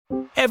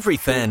Every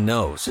fan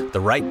knows the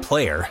right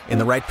player in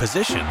the right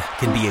position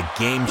can be a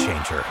game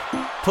changer.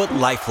 Put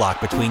LifeLock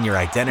between your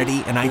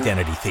identity and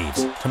identity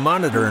thieves to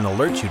monitor and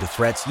alert you to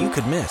threats you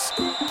could miss.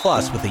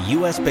 Plus, with a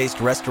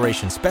U.S.-based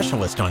restoration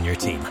specialist on your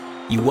team,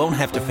 you won't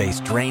have to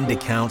face drained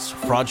accounts,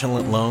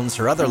 fraudulent loans,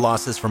 or other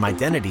losses from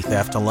identity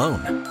theft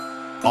alone.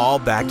 All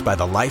backed by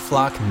the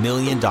LifeLock $1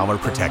 Million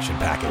Protection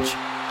Package.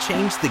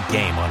 Change the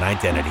game on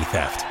identity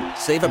theft.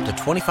 Save up to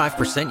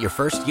 25% your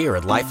first year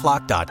at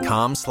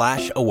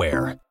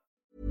LifeLock.com/aware.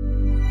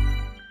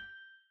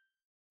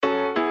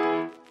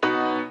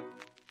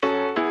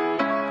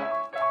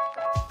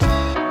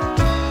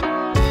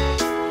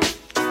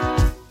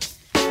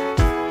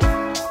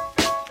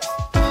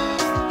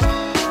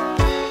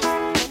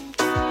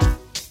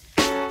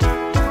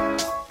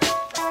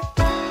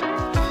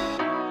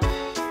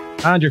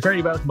 And you're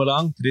very welcome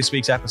along to this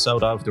week's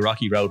episode of the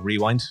Rocky Road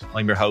Rewind.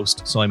 I'm your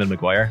host, Simon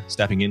Maguire,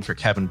 stepping in for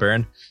Kevin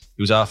Byrne,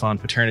 who's off on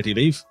paternity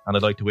leave, and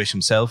I'd like to wish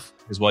himself,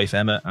 his wife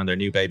Emma, and their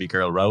new baby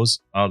girl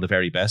Rose all the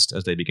very best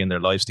as they begin their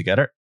lives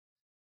together.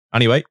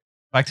 Anyway,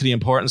 back to the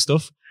important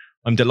stuff.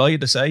 I'm delighted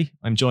to say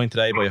I'm joined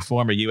today by a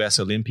former US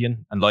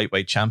Olympian and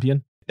lightweight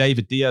champion.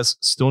 David Diaz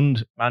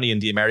stunned many in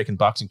the American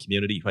boxing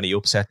community when he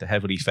upset the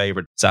heavily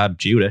favoured Zab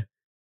Judah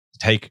to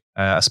take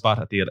a spot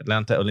at the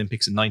Atlanta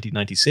Olympics in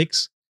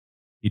 1996.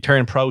 He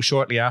turned pro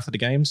shortly after the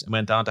games and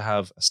went on to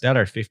have a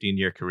stellar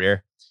 15-year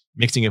career,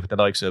 mixing it with the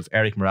likes of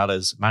Erik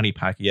Morales, Manny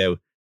Pacquiao,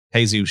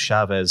 Jesus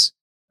Chavez,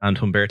 and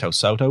Humberto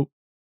Soto.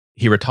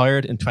 He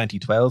retired in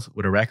 2012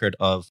 with a record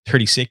of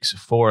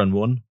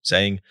 36-4-1,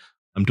 saying,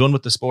 "I'm done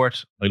with the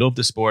sport. I love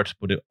the sport,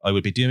 but I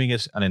would be doing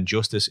it an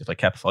injustice if I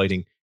kept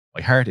fighting.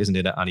 My heart isn't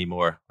in it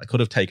anymore. I could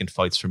have taken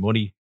fights for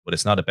money, but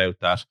it's not about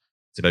that.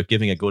 It's about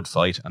giving a good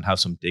fight and have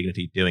some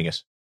dignity doing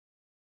it."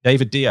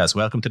 David Diaz,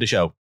 welcome to the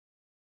show.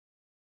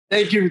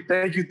 Thank you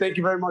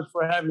very much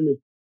for having me.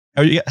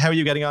 How are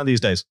you getting on these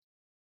days?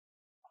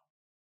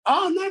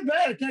 Oh, not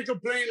bad. I can't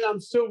complain.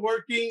 I'm still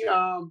working.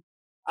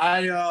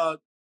 I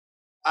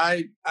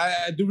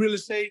do real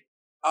estate,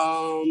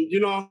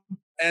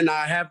 and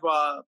I have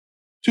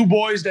two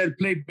boys that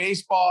play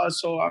baseball,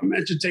 so I'm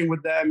entertained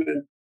with them.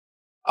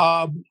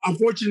 And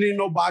unfortunately,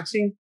 no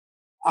boxing.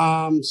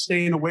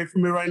 Staying away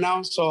from it right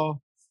now.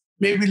 So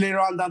maybe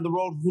later on down the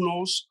road, who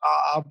knows?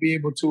 I'll be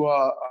able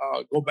to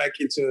go back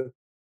into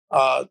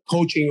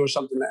coaching or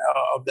something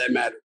of that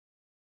matter.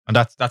 And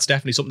that's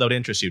definitely something that would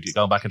interest you, to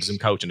go back into some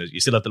coaching. You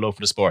still have the love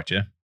for the sport,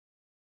 yeah?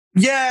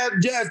 Yeah,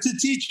 to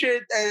teach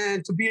it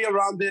and to be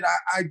around it,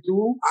 I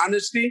do,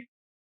 honestly.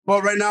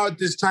 But right now, at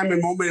this time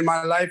and moment in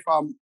my life,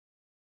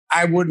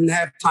 I wouldn't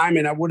have time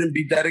and I wouldn't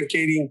be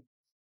dedicating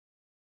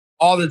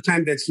all the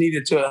time that's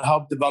needed to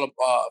help develop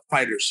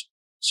fighters.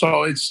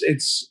 So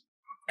it's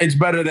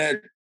better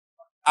that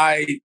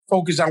I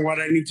focus on what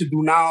I need to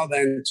do now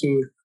than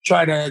to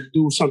try to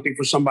do something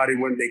for somebody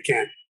when they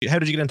can. How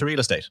did you get into real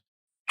estate?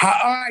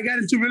 I got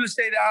into real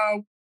estate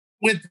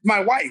with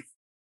my wife.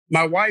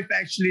 My wife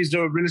actually is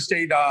a real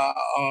estate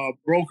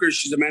broker.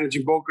 She's a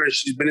managing broker.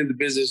 She's been in the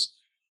business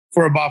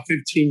for about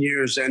 15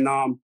 years. And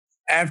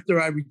after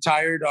I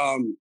retired,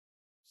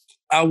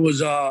 I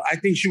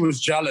think she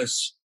was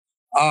jealous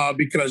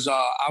because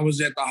I was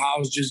at the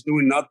house just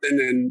doing nothing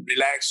and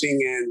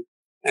relaxing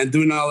and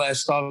doing all that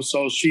stuff.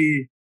 So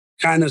she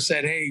kind of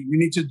said, "Hey, you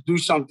need to do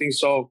something.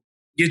 So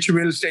get your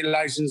real estate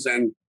license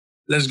and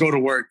let's go to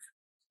work."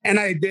 And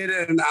I did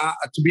it. And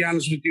to be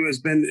honest with you, it's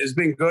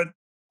been good.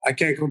 I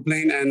can't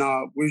complain. And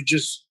we're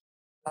just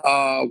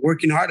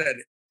working hard at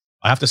it.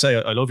 I have to say,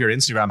 I love your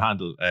Instagram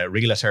handle,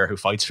 Realtor Who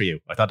Fights For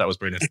You. I thought that was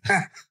brilliant.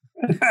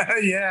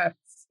 Yeah.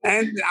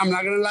 And I'm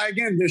not going to lie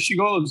again. There she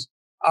goes.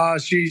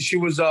 She's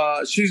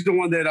the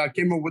one that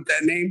came up with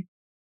that name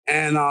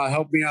and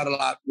helped me out a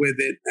lot with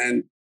it.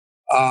 And,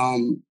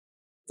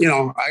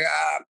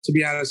 to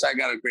be honest, I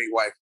got a great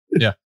wife.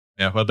 Yeah.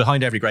 Yeah. Well,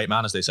 behind every great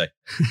man, as they say.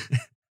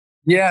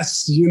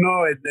 Yes, you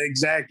know it.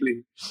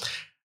 Exactly.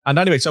 And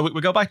anyway, so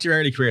we go back to your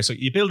early career. So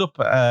you build up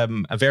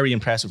a very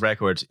impressive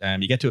record.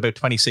 You get to about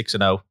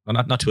 26-0.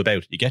 Well, not to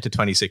about. You get to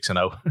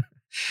 26-0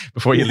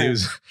 before you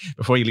lose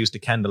to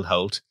Kendall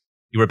Holt.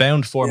 You were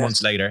bound 4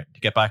 months later to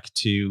get back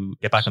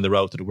on the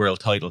road to the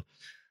world title.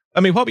 I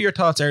mean, what were your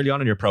thoughts early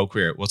on in your pro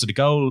career? Was it the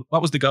goal?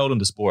 What was the goal in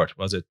the sport?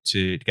 Was it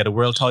to get a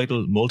world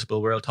title,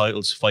 multiple world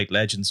titles, fight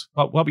legends?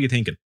 What were you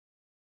thinking?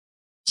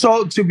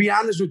 So to be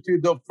honest with you,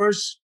 the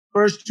first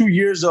 2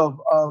 years of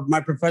my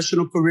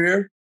professional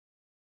career,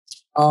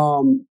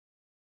 I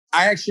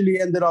actually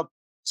ended up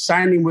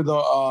signing with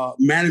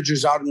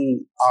managers out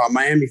in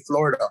Miami,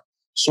 Florida.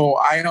 So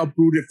I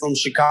uprooted from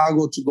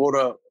Chicago to go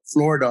to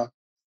Florida.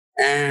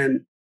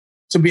 And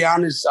to be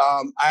honest,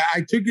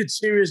 I took it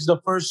serious the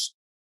first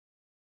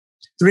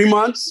 3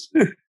 months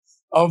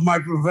of my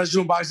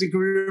professional boxing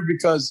career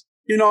because,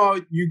 you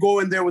go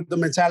in there with the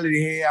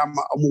mentality, hey, I'm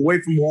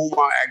away from home.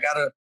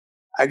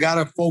 I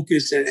gotta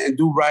focus and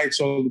do right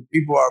so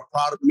people are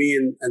proud of me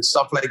and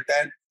stuff like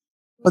that.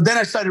 But then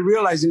I started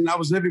realizing I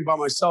was living by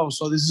myself.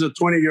 So this is a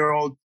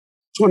 21-year-old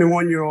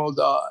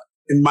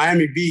in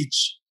Miami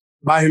Beach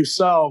by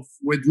himself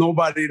with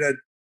nobody that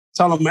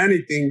tell him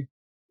anything,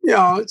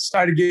 it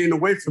started getting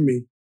away from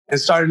me and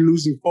started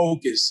losing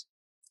focus.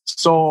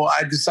 So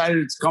I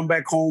decided to come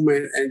back home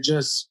and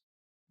just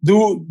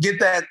get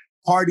that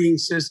partying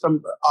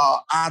system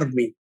out of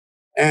me.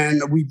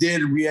 And we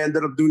did. We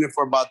ended up doing it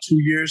for about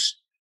 2 years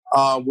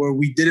where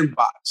we didn't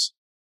box.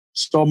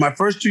 So my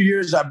first 2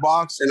 years I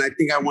boxed, and I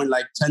think I went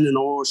like 10-0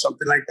 or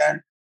something like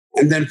that.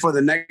 And then for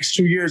the next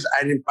 2 years,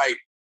 I didn't fight.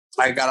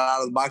 I got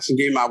out of the boxing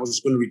game. I was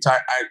going to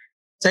retire. I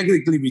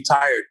technically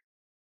retired.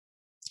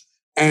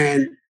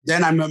 And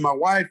then I met my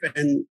wife,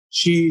 and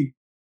she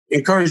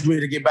encouraged me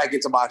to get back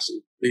into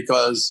boxing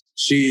because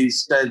she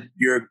said,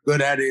 "You're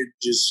good at it.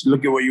 Just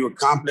look at what you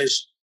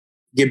accomplished.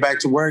 Get back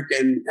to work."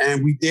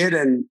 And we did.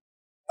 And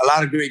a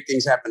lot of great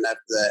things happened after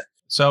that.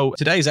 So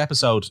today's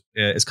episode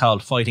is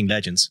called Fighting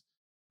Legends.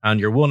 And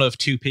you're one of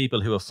two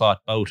people who have fought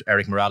both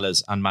Erik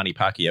Morales and Manny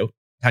Pacquiao.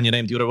 Can you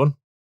name the other one?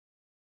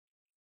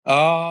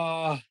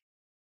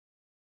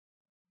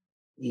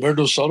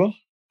 Murdo Soto?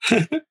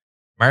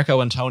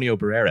 Marco Antonio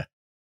Barrera.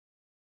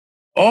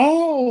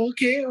 Oh,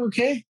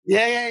 okay.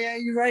 Yeah.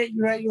 You're right.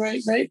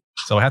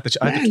 So I had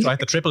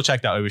to triple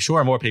check that. I was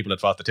sure more people had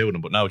fought the two of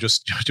them, but no,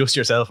 just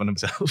yourself and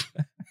himself.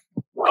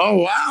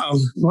 Oh,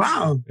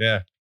 wow.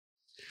 Yeah.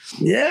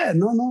 Yeah,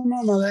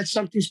 no. That's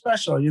something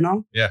special,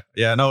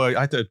 Yeah. No,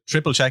 I had to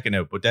triple check it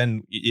now, but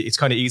then it's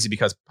kind of easy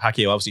because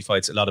Pacquiao obviously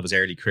fights a lot of his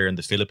early career in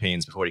the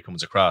Philippines before he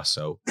comes across.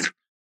 So,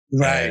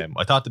 right.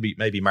 I thought to be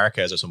maybe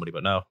Marquez or somebody,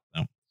 but no.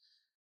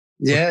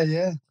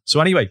 Yeah.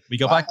 So anyway, we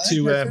go back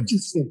to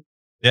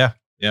yeah.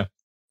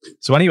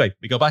 So anyway,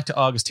 we go back to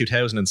August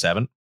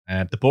 2007.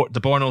 The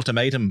Bourne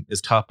Ultimatum is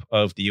top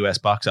of the US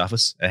box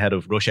office ahead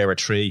of Rush Hour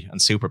 3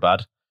 and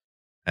Superbad.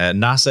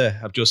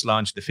 NASA have just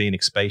launched the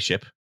Phoenix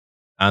spaceship.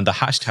 And the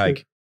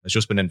hashtag has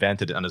just been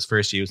invented and is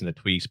first used in a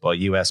tweet by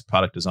US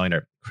product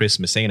designer Chris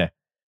Messina.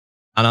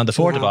 And on the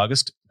 4th of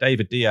August,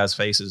 David Diaz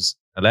faces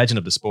a legend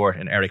of the sport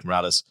in Erik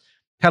Morales.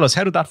 Tell us,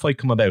 how did that fight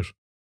come about?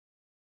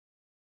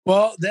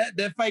 Well,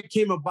 that fight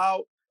came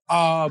about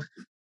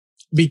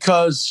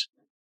because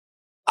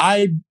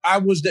I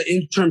was the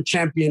interim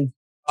champion.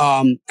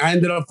 I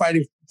ended up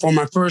fighting for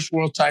my first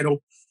world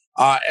title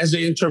as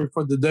an interim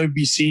for the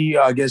WBC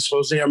against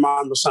Jose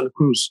Armando Santa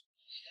Cruz.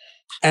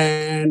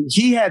 And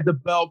he had the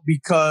belt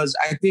because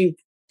I think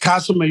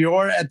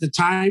Casamayor at the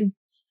time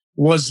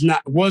was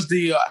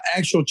the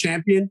actual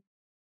champion.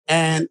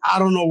 And I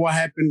don't know what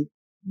happened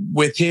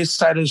with his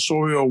side of the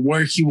story or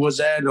where he was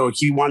at, or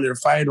he wanted to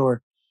fight,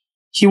 or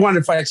he wanted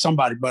to fight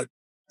somebody, but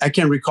I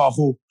can't recall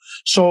who.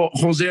 So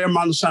Jose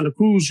Armando Santa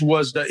Cruz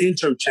was the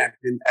interim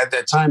champion at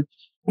that time.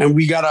 And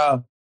we got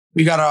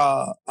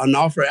an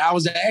offer. I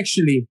was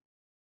actually,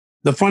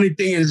 the funny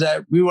thing is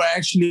that we were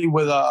actually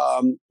with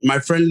my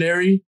friend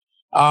Larry,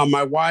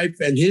 my wife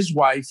and his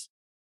wife,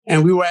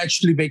 and we were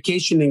actually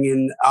vacationing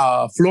in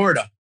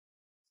Florida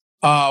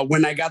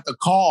when I got the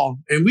call.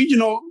 And we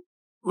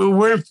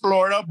were in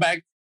Florida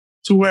back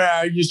to where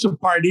I used to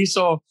party.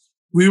 So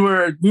we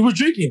were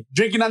drinking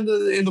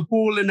in the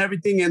pool and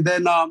everything. And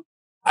then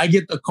I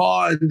get the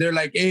call and they're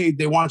like, "Hey,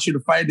 they want you to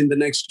fight in the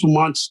next 2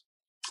 months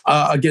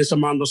against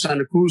Armando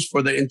Santa Cruz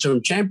for the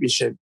interim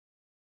championship."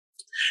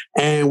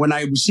 And when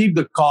I received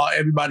the call,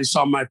 everybody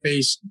saw my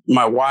face,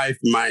 my wife,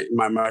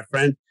 my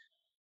friend,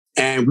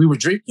 and we were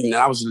drinking.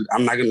 And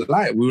I'm not gonna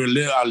lie, we were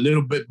a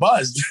little bit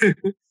buzzed.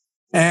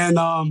 And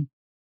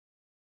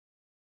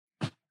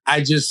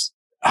I just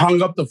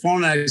hung up the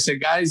phone and I said,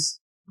 "Guys,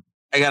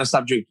 I gotta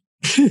stop drinking."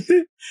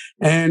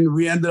 And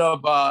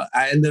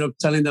I ended up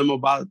telling them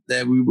about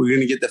that we were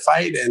gonna get the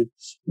fight, and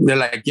they're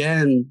like,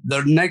 "Yeah." And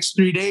the next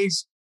 3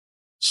 days,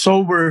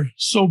 sober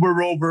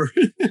over.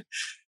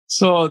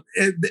 So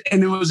it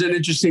was an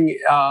interesting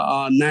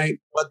night.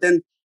 But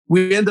then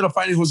we ended up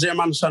fighting Jose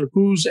Armando Santa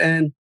Cruz,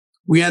 and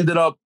we ended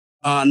up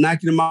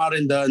knocking him out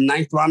in the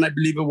 9th round, I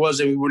believe it was,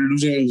 and we were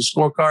losing in the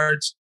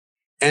scorecards.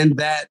 And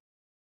that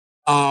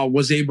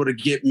was able to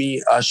get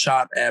me a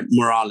shot at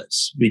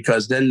Morales,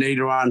 because then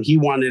later on he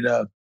wanted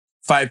to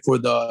fight for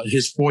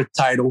his 4th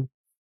title.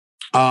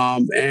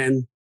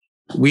 And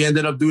we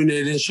ended up doing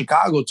it in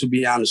Chicago, to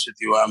be honest with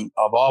you,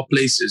 of all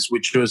places,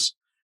 which was,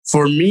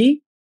 for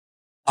me,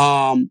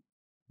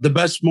 the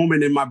best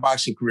moment in my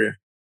boxing career.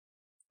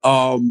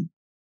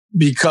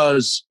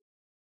 Because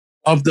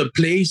of the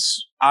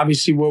place,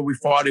 obviously, where we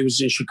fought. It was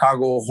in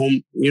Chicago,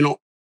 home,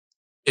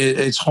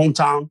 it's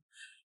hometown.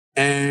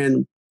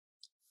 And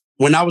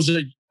when I was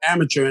an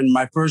amateur in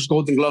my first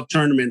Golden Glove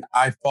tournament,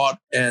 I fought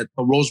at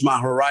the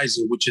Rosemont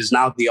Horizon, which is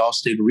now the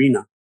Allstate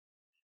Arena.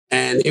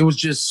 And it was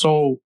just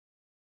so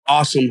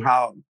awesome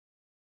how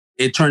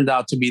it turned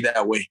out to be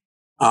that way.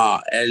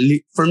 At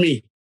least for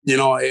me,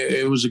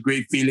 it was a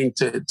great feeling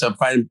to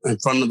fight in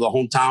front of the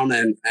hometown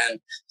and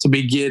to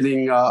be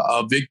getting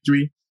a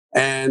victory.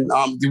 And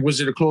was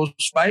it a close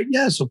fight?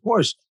 Yes, of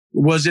course.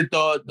 Was it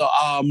the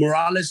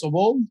Morales of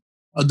old?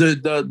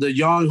 The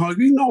young,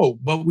 hungry? No,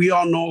 but we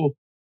all know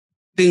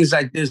things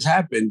like this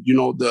happen. The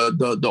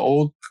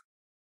old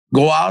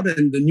go out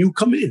and the new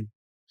come in,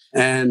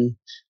 and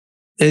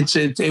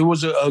it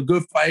was a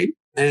good fight,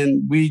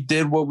 and we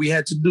did what we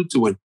had to do to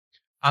win.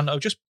 And I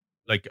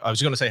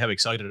was going to say, how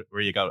excited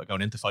were you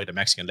going into fight a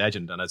Mexican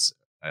legend? And as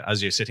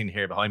you're sitting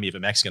here behind me, you have a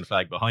Mexican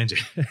flag behind you.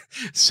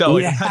 So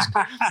I can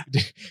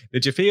imagine,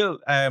 did you feel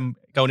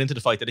going into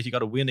the fight that if you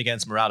got a win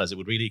against Morales, it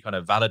would really kind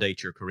of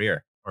validate your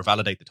career or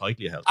validate the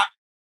title you held?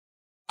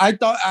 I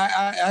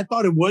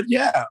thought it would.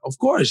 Yeah, of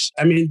course.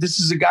 I mean, this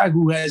is a guy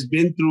who has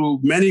been through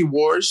many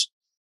wars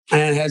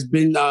and has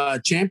been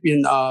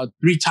champion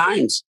 3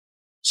 times.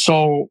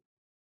 So,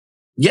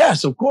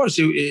 yes, of course,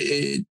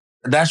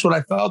 that's what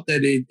I felt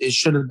that it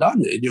should have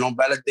done. It,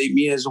 validate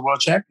me as a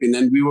world champion,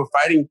 and we were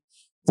fighting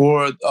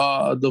for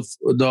the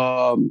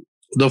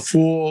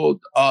full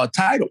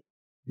title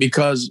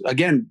because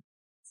again,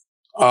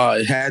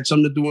 it had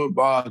something to do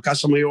with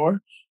Casa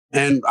Mayor,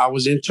 and I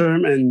was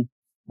interim, and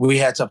we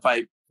had to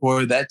fight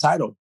for that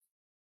title.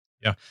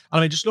 Yeah, and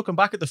I mean, just looking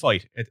back at the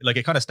fight,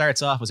 it kind of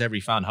starts off as every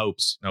fan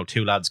hopes,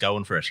 2 lads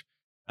going for it,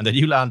 and then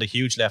you land a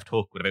huge left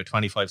hook with about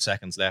 25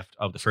 seconds left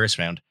of the first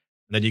round.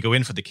 And then you go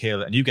in for the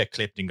kill and you get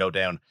clipped and go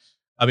down.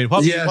 I mean,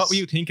 what were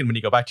you thinking when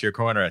you go back to your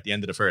corner at the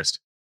end of the first?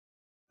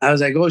 I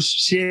was like, oh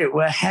shit,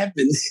 what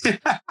happened?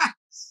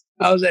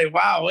 I was like,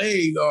 wow,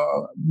 hey.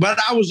 But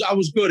I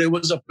was good. It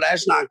was a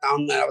flash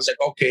knockdown. And I was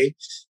like, okay,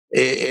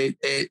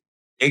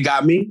 it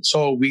got me.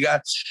 So we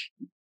got,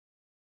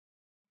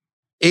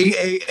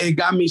 it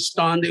got me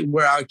stunned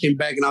where I came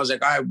back and I was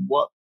like, all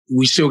right,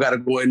 we still got to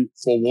go in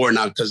for war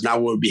now because now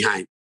we're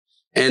behind.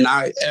 And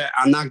I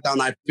knocked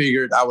down, I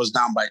figured I was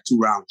down by 2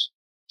 rounds.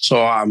 So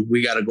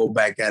we got to go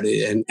back at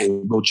it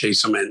and go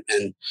chase him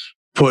and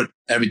put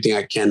everything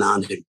I can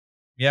on him.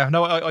 Yeah,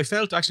 no, I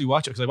failed to actually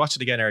watch it because I watched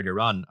it again earlier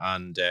on,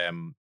 and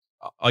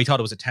I thought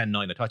it was a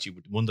 10-9. I thought you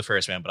won the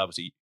first round, but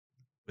obviously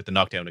with the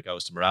knockdown it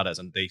goes to Morales,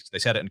 and they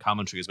said it in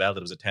commentary as well that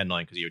it was a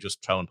 10-9 because you were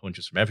just throwing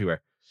punches from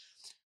everywhere.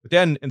 But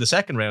then in the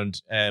second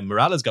round,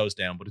 Morales goes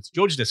down, but it's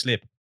judged a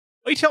slip.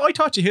 I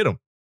thought you hit him,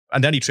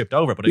 and then he tripped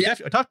over, but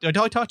I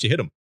thought you hit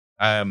him.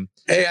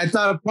 Hey, I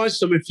thought I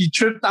punched him. If he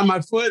tripped on my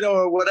foot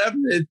or whatever,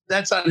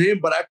 that's on him,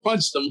 but I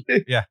punched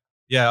him.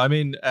 Yeah. I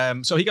mean,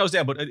 so he goes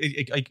down, but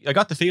I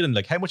got the feeling,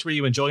 like, how much were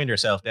you enjoying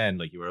yourself then?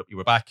 Like, you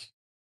were back.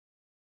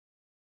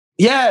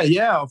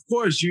 Yeah, of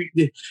course.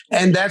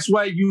 And that's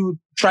why you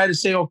try to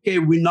say, okay,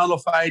 we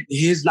nullified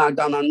his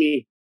knockdown on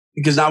me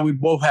because now we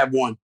both have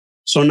one.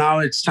 So now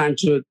it's time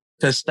to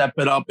step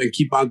it up and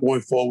keep on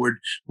going forward.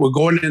 We're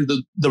going in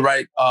the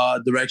right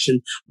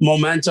direction.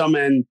 Momentum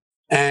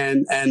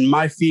and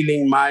my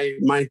feeling, my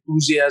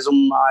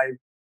enthusiasm,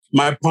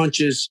 my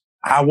punches.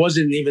 I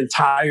wasn't even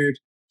tired,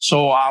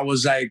 so I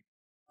was like,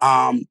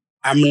 I'm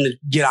gonna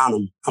get on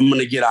him.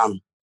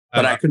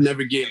 But I could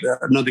never get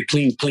another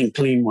clean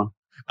one.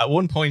 At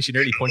one point, she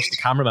nearly punched the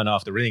cameraman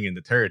off the ring in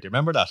the third. Do you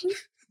remember that?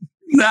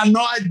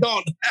 No, I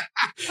don't.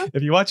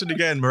 If you watch it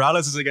again,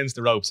 Morales is against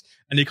the ropes,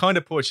 and he kind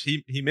of push.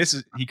 He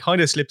misses. He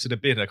kind of slips it a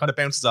bit, and it kind of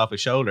bounces off his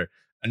shoulder.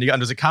 And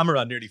there's a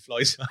camera nearly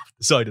flies off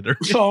the side of the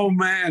ring. Oh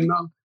man,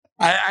 no.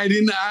 I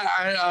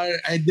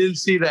didn't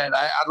see that.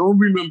 I don't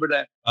remember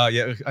that.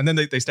 Yeah, and then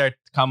they start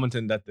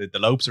commenting that the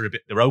ropes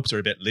are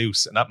a bit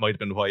loose, and that might have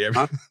been why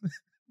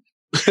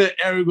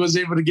Erik was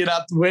able to get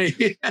out the way.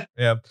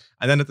 Yeah,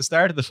 and then at the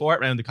start of the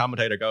 4th round, the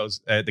commentator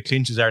goes, "The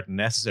clinches aren't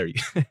necessary."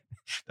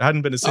 There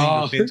hadn't been a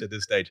single clinch at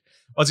this stage.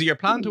 Was it your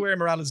plan to wear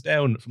Morales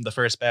down from the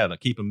first bell and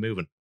keep him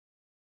moving?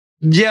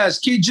 Yes,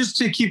 just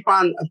to keep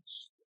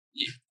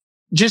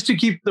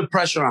the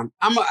pressure on.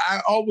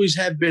 I always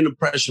have been a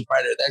pressure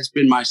fighter. That's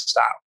been my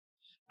style.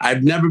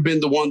 I've never been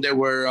the one that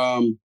where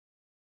I'm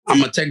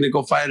a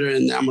technical fighter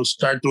and I'm gonna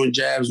start doing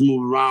jabs,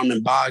 move around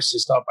and box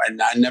and stuff. I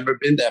never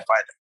been that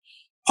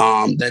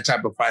fighter, that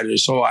type of fighter.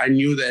 So I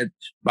knew that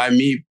by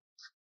me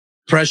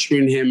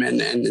pressuring him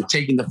and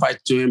taking the fight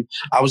to him,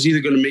 I was either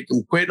going to make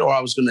him quit or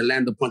I was going to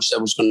land the punch that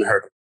was going to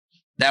hurt him.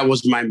 That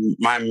was my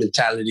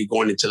mentality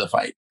going into the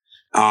fight.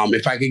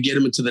 If I could get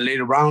him into the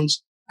later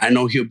rounds, I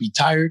know he'll be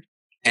tired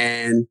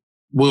and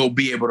we'll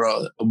be able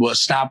to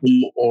stop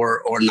him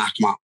or knock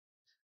him out.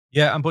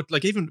 Yeah, but for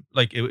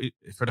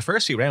the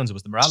first few rounds, it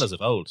was the Morales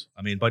of old.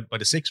 I mean, by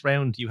the 6th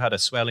round, you had a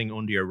swelling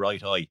under your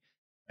right eye.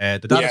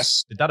 Did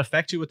that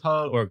affect you at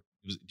all, or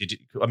did you?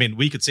 I mean,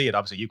 we could see it.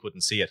 Obviously, you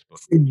couldn't see it. But.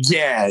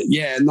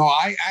 Yeah. No,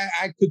 I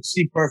could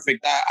see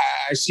perfect.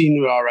 I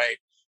seen it all right.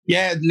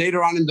 Yeah,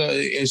 later on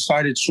it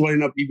started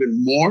swelling up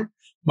even more,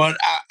 but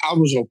I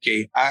was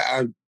okay.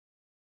 I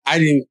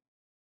didn't.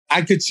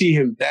 I could see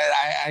him.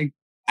 That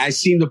I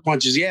seen the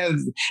punches. Yeah,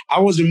 I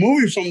wasn't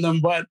moving from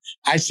them, but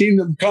I seen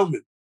them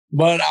coming.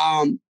 But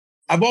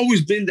I've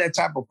always been that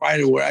type of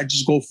fighter where I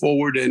just go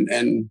forward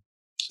and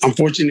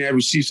unfortunately I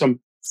received some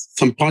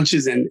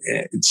punches and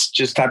it's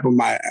just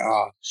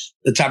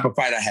the type of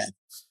fight I had.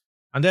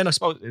 And then I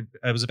suppose it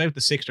was about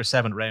the 6th or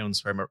 7th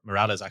rounds where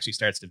Morales actually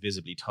starts to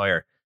visibly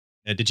tire.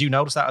 Did you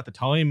notice that at the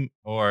time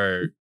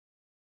or?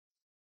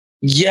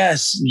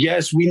 Yes,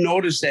 we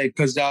noticed that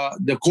because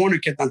the corner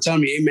kept on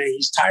telling me, "Hey man,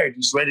 he's tired.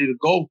 He's ready to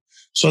go."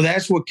 So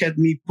that's what kept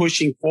me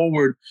pushing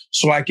forward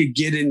so I could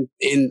get in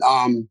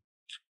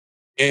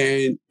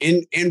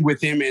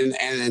with him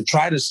and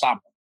try to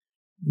stop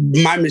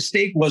him. My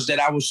mistake was that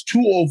I was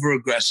too over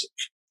aggressive.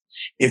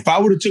 If I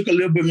would have took a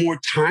little bit more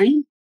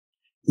time,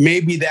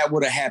 maybe that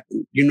would have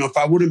happened. If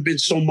I wouldn't been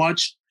so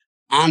much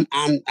on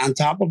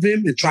top of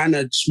him and trying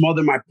to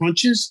smother my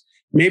punches,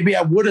 maybe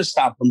I would have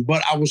stopped him.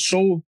 But I was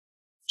so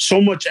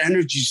much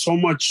energy, so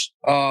much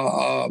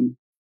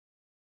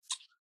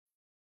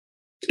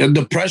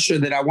the pressure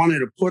that I wanted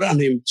to put on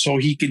him so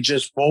he could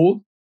just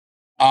fold,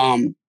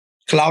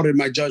 clouded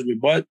my judgment.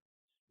 But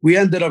we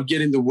ended up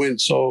getting the win,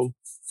 so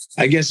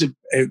I guess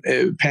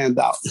it panned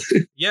out.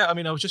 Yeah, I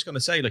mean, I was just going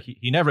to say, like,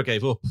 he never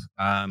gave up.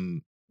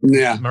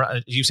 Yeah.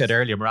 You said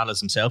earlier, Morales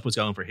himself was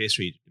going for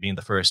history, being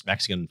the first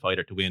Mexican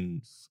fighter to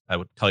win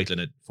a title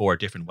in 4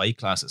 different weight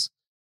classes.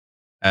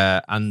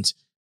 And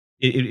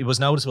it was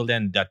noticeable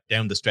then that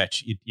down the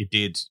stretch, you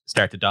did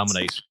start to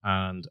dominate.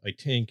 And I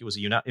think it was a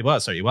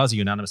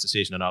unanimous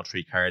decision on all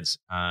 3 cards.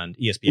 And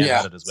ESPN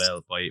had it as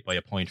well by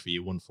a point for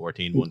you,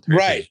 114, 113.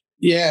 Right.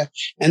 Yeah.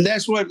 And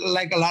that's what,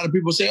 like, a lot of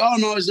people say, oh,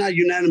 no, it's not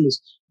unanimous.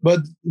 But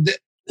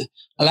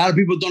a lot of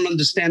people don't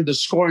understand the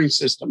scoring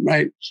system,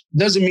 right? It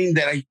doesn't mean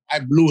that I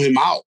blew him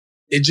out.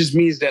 It just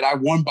means that I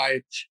won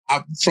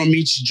from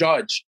each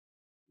judge,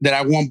 that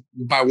I won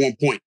by 1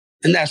 point.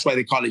 And that's why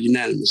they call it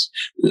unanimous.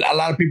 A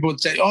lot of people would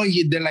say, oh,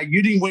 they're like,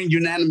 you didn't win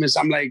unanimous.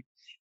 I'm like,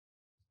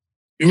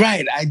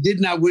 right, I did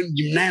not win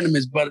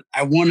unanimous, but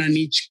I won on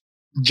each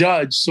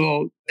judge,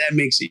 so that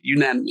makes it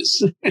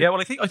unanimous. Yeah, well,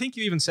 I think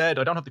you even said,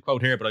 I don't have the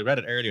quote here, but I read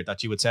it earlier,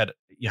 that you had said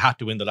you had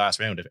to win the last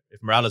round.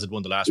 If Morales had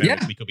won the last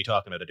round, we could be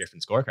talking about a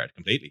different scorecard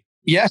completely.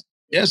 Yes,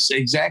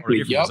 exactly.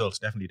 Or a different results,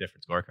 definitely a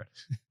different scorecard.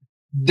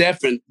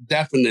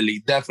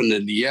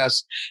 Definitely,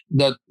 yes.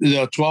 The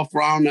 12th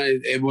round,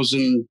 it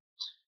wasn't,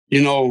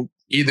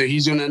 either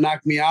he's going to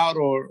knock me out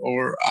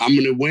or I'm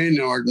going to win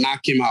or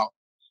knock him out.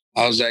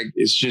 I was like,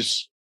 it's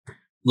just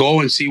go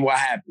and see what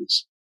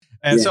happens.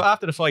 So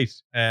after the fight,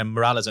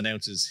 Morales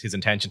announces his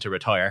intention to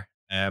retire.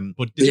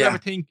 But did you ever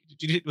think,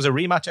 was a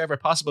rematch ever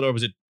possible, or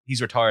was it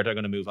he's retired, they're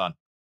going to move on?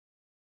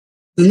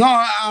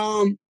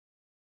 No,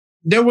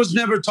 there was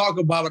never talk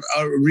about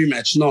a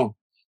rematch, no,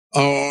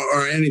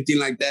 or anything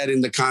like that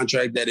in the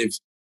contract, that if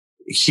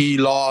he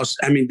lost,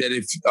 that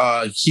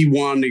if he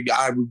won,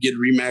 I would get a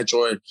rematch,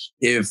 or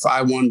if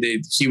I won,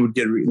 he would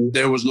get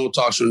there was no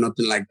talks or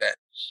nothing like that.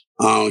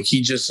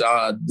 He just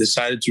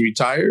decided to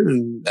retire,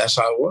 and that's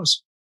how it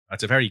was.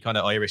 That's a very kind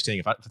of Irish thing.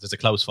 If there's a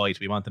close fight,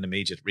 we want an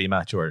immediate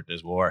rematch, or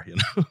there's war,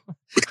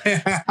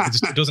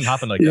 it doesn't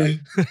happen like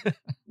that.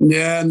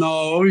 Yeah, no,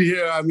 over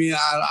here, I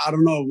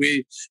don't know.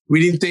 We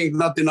didn't think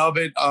nothing of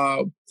it.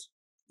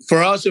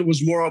 For us, it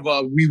was more of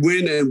a, we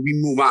win and we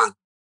move on.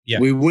 Yeah.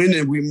 We win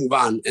and we move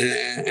on,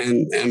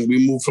 and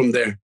we move from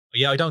there.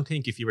 Yeah, I don't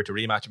think if you were to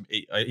rematch him,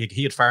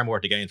 he had far more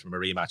to gain from a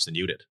rematch than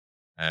you did.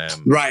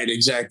 Right,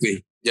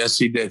 exactly. Yes,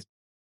 he did.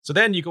 So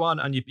then you go on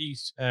and you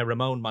beat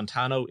Ramon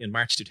Montano in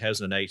March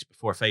 2008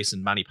 before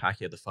facing Manny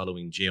Pacquiao the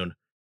following June.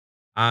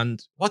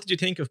 And what did you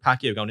think of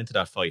Pacquiao going into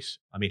that fight?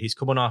 He's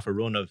coming off a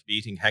run of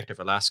beating Hector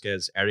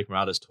Velasquez, Erik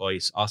Morales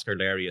twice, Oscar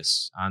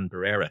Larios, and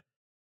Barrera. Were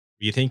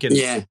you thinking,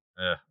 I'm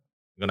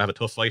going to have a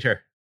tough fight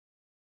here?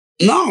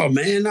 No,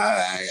 man.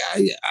 I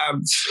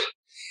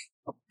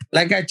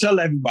like I tell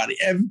everybody,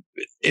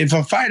 if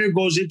a fighter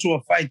goes into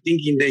a fight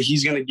thinking that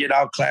he's going to get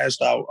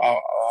outclassed,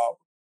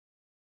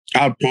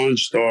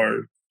 outpunched,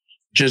 or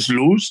just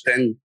lose,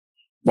 then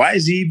why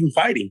is he even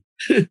fighting?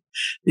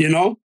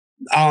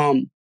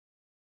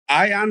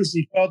 I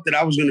honestly felt that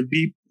I was going to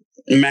beat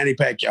Manny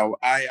Pacquiao.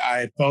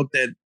 I felt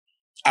that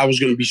I was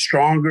going to be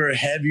stronger,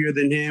 heavier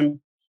than him,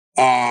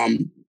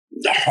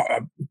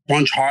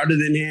 punch harder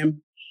than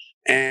him,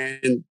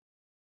 and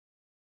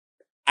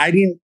I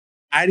didn't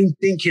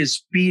think his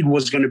speed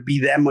was going to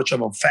be that much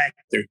of a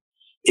factor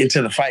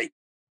into the fight,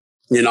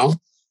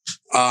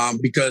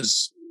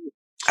 because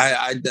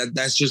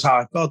that's just how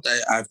I felt.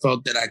 I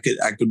felt that I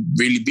could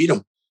really beat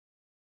him,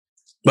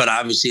 but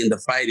obviously in the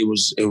fight it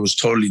was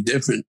totally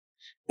different.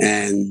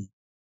 And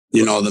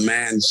the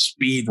man's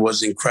speed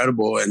was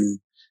incredible. And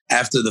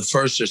after the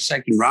first or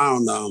second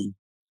round,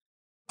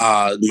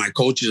 my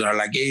coaches are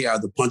like, "Hey, are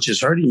the punches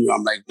hurting you?"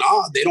 I'm like,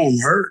 "No, they don't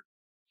hurt,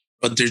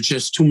 but there's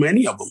just too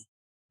many of them.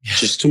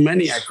 Just too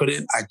many. I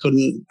couldn't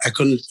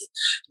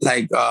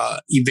like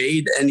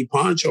evade any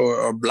punch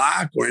or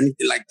block or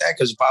anything like that.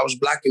 Because if I was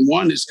blocking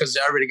one, it's because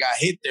I already got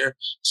hit there.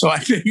 So I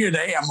figured,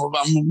 hey,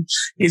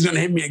 he's gonna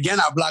hit me again.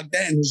 I'll block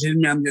that, and he's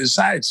hitting me on the other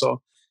side.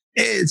 So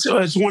it's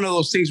one of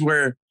those things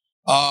where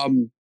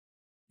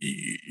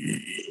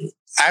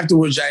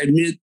afterwards I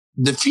admit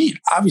defeat,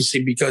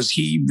 obviously, because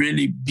he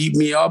really beat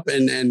me up,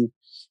 and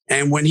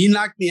when he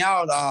knocked me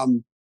out,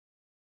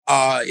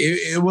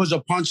 it was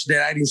a punch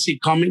that I didn't see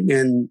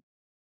coming,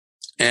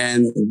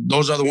 and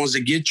those are the ones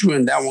that get you,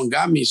 and that one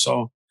got me.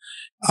 So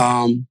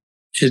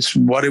it's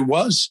what it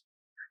was.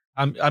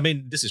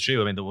 This is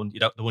true. The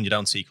one you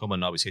don't see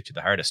coming always hits you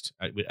the hardest.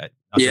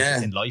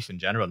 Just in life in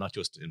general, not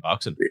just in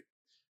boxing.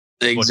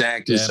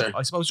 Exactly, but, sir.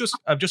 I suppose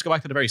I'll just go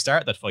back to the very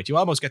start of that fight. You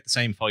almost get the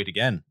same fight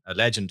again. A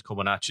legend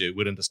coming at you,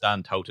 willing to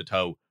stand toe to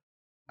toe.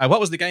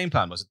 What was the game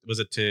plan? Was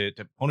it to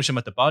punish him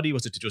at the body?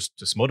 Was it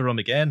to smother him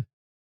again?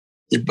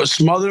 But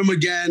smother him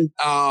again,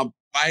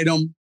 bite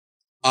him,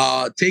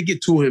 take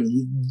it to him.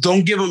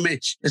 Don't give him,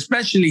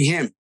 especially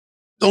him.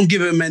 Don't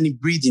give him any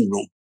breathing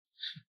room.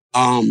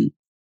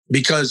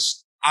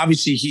 Because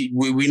obviously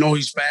we know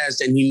he's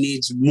fast and he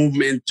needs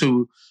movement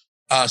to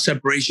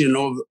separation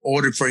in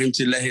order for him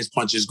to let his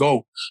punches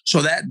go.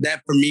 So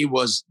that for me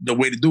was the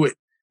way to do it.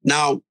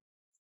 Now,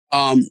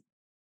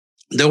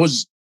 there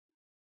was,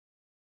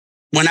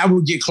 when I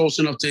would get close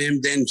enough to him,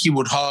 then he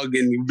would hug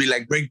and he'd be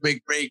like, break,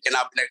 break, break. And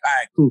I'd be like, all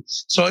right, cool.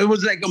 So it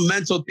was like a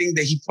mental thing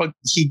that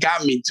he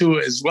got me to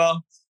as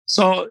well.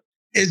 So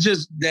it's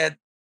just that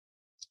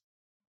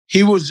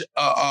he was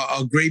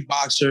a great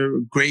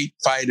boxer, great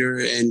fighter,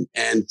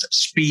 and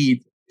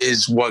speed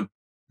is what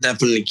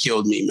definitely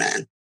killed me,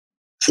 man.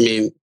 I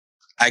mean,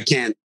 I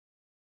can't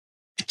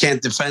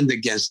defend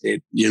against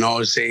it,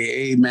 say,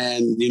 hey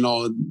man, he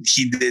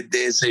did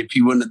this. If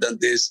he wouldn't have done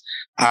this,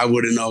 I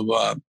would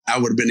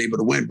have been able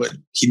to win. But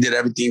he did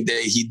everything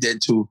that he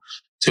did to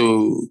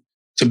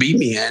beat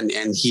me, and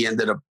he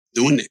ended up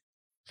doing it.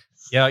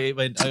 Yeah, I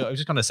was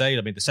just going to say,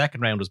 I mean, the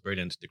second round was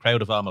brilliant. The crowd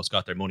have almost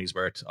got their money's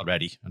worth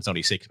already, and it's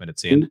only 6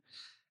 minutes in.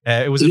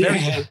 It was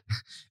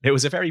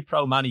a very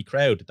pro Manny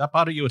crowd. Did that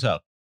bother you at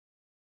all?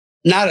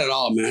 Not at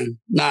all, man.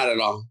 Not at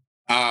all.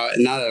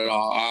 Not at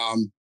all.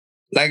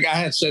 Like I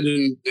had said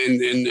in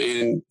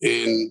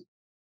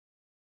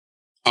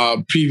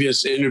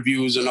previous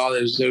interviews and all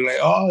this, they're like,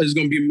 "Oh, there's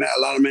gonna be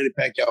a lot of Manny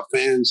Pacquiao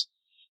fans."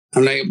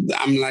 I'm like,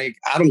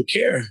 I don't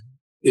care.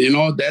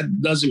 That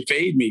doesn't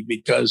fade me,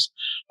 because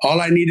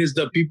all I need is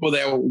the people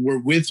that were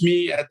with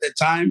me at the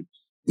time,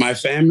 my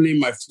family,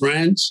 my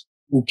friends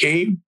who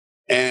came.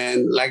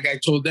 And like I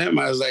told them,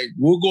 I was like,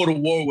 we'll go to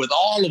war with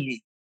all of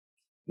them,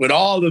 with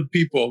all the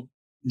people,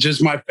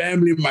 just my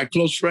family, my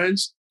close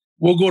friends.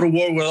 We'll go to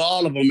war with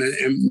all of them,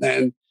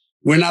 and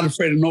we're not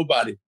afraid of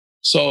nobody.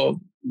 So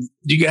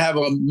you can have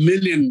 1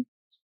 million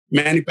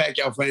Manny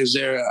Pacquiao fans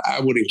there. I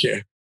wouldn't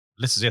care.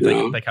 This is it.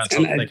 They can't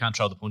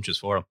throw the punches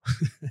for him.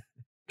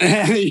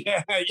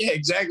 yeah,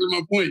 exactly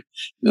my point.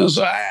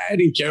 So I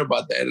didn't care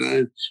about that, and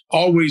I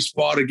always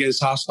fought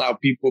against hostile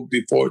people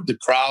before, the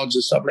crowds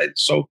and stuff like that.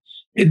 So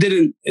it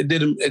didn't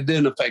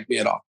affect me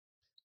at all.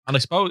 And I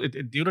suppose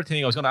the other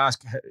thing I was going to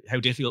ask, how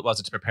difficult was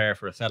it to prepare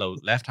for a fellow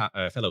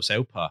fellow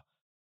southpaw?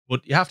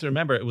 But you have to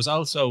remember, it was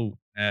also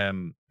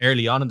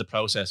early on in the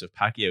process of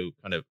Pacquiao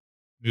kind of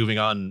moving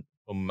on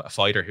from a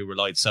fighter who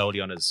relied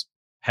solely on his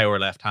power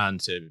left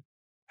hand to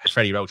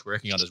Freddie Roach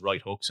working on his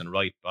right hooks and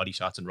right body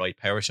shots and right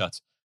power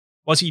shots.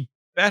 Was he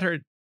better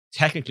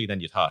technically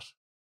than you thought?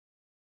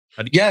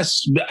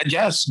 Yes.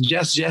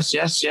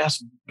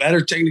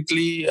 Better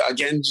technically,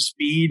 again,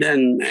 speed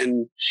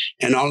and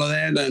all of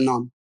that.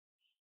 And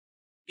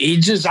he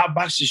just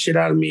outboxed the shit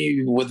out of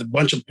me with a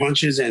bunch of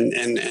punches and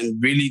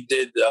really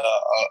did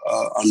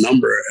a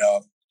number,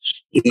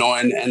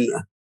 and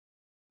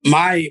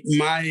my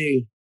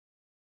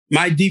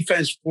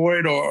defense for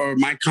it or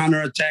my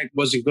counterattack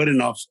wasn't good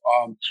enough,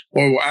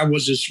 or I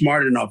wasn't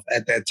smart enough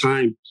at that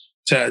time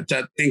to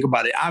think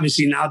about it.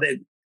 Obviously, now that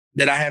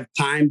I have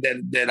time,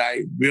 that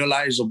I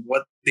realize of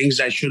what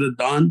things I should have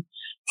done,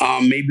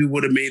 maybe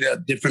would have made a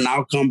different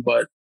outcome.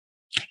 But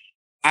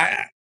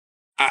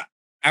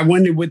I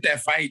went in with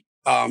that fight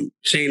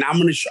saying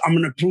I'm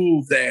gonna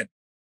prove that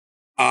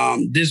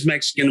this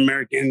Mexican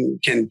American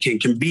can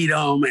beat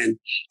him, and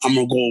I'm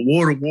gonna go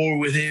war to war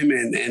with him,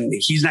 and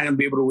he's not gonna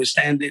be able to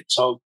withstand it.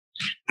 So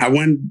I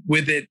went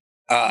with it,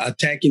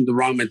 attacking the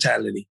wrong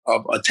mentality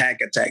of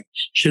attack.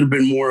 Should have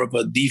been more of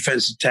a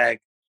defense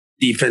attack,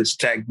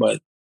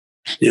 but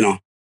yeah,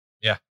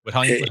 with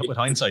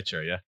hindsight,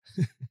 sure, yeah.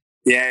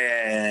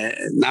 Yeah.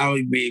 Now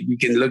we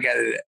can look at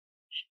it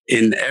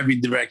in every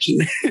direction.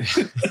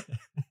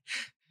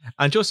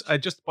 And just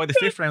by the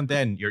fifth round,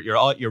 then your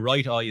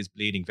right eye is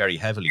bleeding very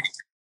heavily.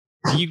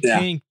 Do you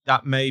think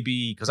that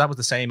maybe because that was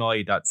the same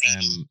eye that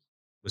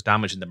was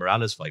damaged in the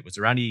Morales fight? Was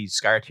there any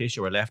scar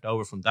tissue or left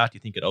over from that? Do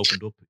you think it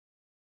opened up?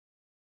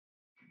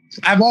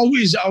 I've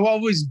always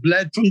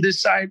bled from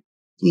this side,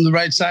 from the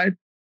right side.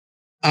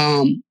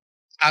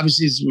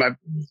 Obviously, it's my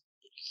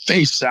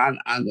face on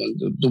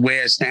the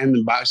way I stand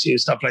in boxing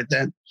and stuff like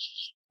that.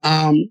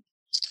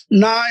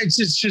 No,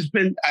 it's just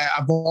been.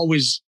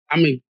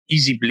 I'm an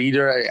easy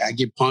bleeder. I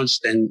get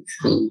punched and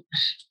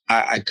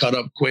I cut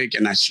up quick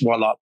and I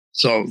swell up.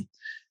 So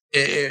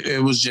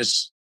it was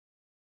just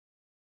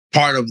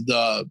part of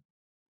the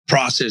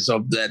process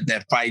of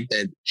that fight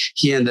that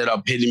he ended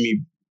up hitting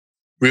me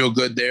real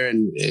good there,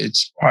 and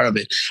it's part of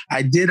it.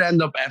 I did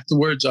end up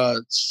afterwards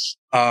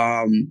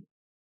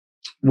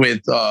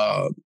with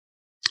a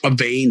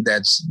vein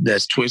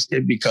that's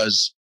twisted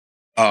because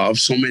of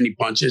so many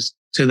punches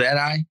to that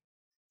eye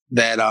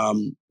that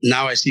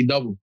now I see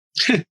double.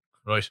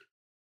 Right.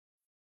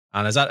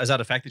 And has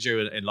that affected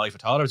you in life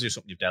at all, or is it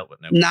something you've dealt with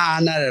now?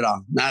 Nah, not at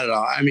all. Not at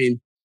all. I mean,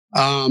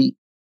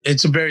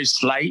 it's a very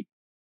slight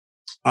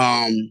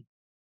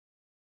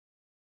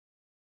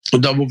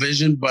double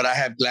vision, but I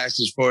have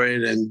glasses for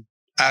it, and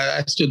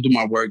I still do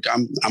my work.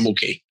 I'm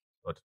okay.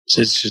 Good.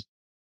 So it's just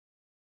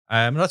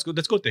that's good.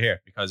 That's good to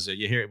hear, because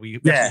you hear we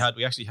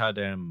actually had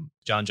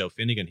John Joe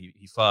Finnegan.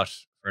 He fought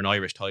for an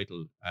Irish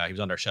title. He was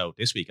on their show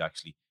this week,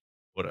 actually.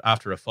 But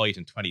after a fight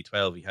in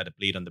 2012, he had a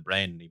bleed on the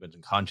brain and he went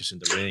unconscious in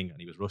the ring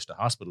and he was rushed to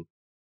hospital.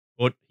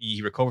 But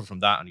he recovered from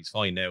that and he's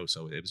fine now.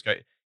 So it was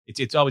great.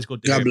 It's always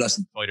good to hear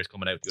fighters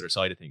coming out the other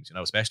side of things, you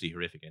know, especially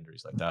horrific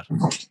injuries like that.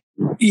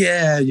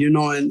 Yeah, you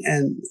know,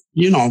 and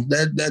you know,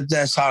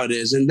 that's how it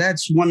is. And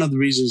that's one of the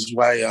reasons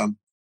why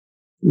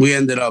we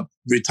ended up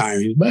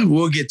retiring. But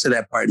we'll get to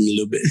that part in a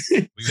little bit.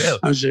 We will.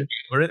 I'm sure.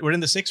 We're in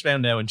the 6th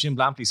round now, and Jim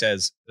Blampley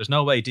says there's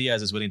no way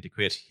Diaz is willing to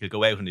quit. He'll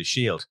go out on his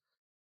shield.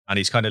 And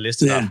he's kind of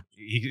listed off.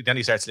 Then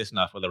he starts listing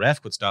off, well, the ref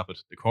could stop it,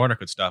 the corner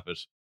could stop it,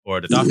 or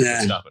the doctor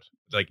could stop it.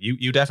 Like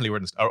you definitely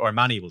wouldn't, or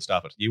Manny will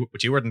stop it.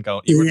 But you wouldn't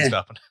go. You wouldn't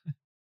stop it.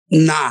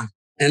 Nah.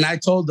 And I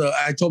told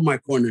my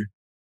corner,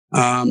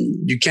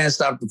 you can't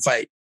stop the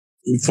fight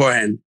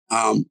beforehand.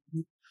 I'd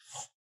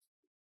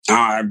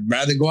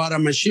rather go out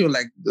on my shield,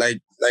 like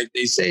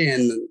they say,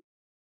 and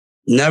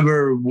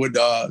never would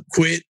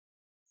quit.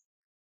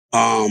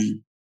 I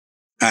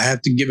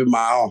have to give it my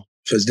all,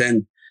 because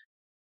then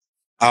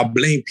I'll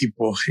blame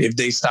people if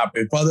they stop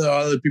it. If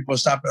other people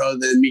stop it other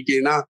than me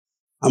getting out,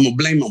 I'm gonna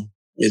blame them.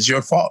 It's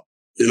your fault,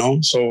 you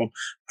know. So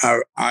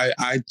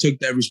I took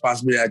that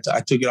responsibility. I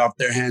took it off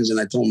their hands, and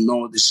I told them,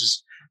 no, this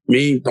is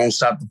me. Don't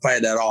stop the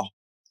fight at all.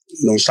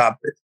 Don't stop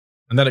it.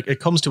 And then it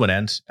comes to an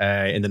end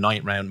in the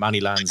 9th round. Manny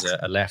lands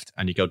a left,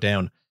 and you go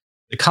down.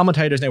 The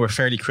commentators now were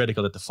fairly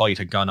critical that the fight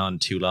had gone on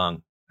too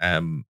long.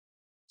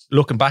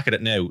 Looking back at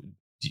it now,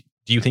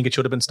 do you think it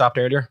should have been stopped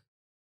earlier?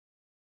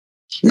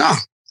 No,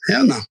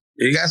 hell no.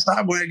 It got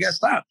stopped when it got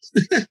stopped.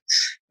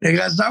 It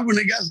got stopped when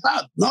it got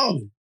stopped.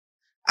 No.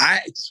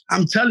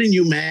 I'm telling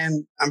you,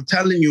 man. I'm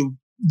telling you,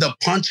 the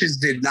punches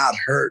did not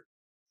hurt.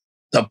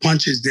 The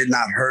punches did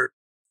not hurt.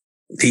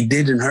 They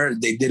didn't hurt.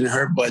 They didn't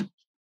hurt. But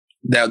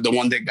the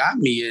one that got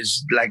me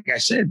is, like I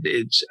said,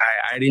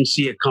 I didn't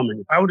see it coming.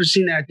 If I would have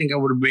seen it, I think I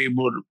would have been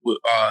able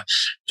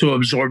to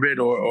absorb it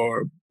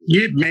or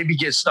maybe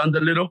get stunned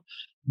a little.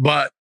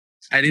 But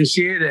I didn't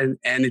see it,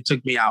 and it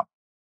took me out.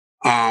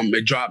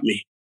 It dropped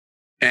me.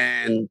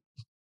 And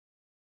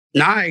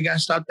now I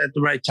got stopped at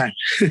the right time.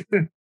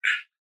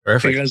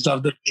 Perfect. I got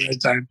stopped at the right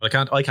time. I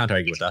can't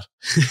argue with that.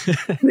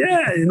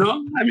 Yeah,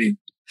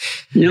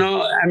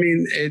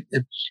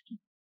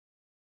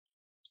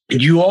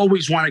 you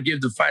always want to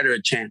give the fighter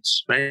a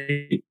chance,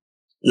 right?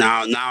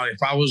 Now,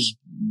 if I was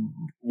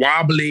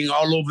wobbling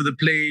all over the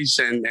place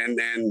and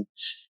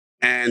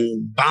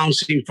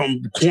bouncing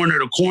from corner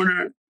to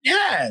corner,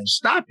 yeah,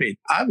 stop it,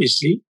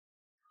 obviously.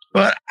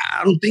 But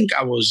I don't think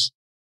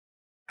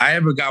I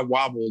ever got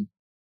wobbled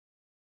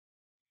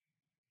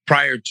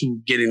prior to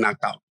getting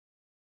knocked out.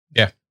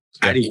 Yeah.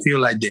 I didn't feel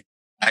like that.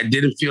 I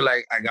didn't feel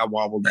like I got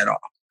wobbled at all.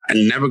 I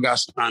never got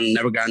stunned,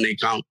 never got an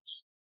 8 count.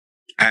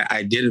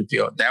 I didn't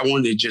feel it. That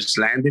one. It just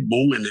landed,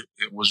 boom, and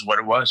it was what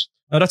it was.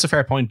 No, that's a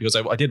fair point, because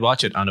I did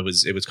watch it, and it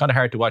was kind of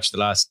hard to watch the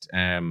last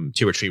 2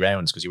 or 3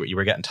 rounds because you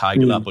were getting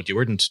tagged a lot, but you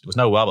weren't. There was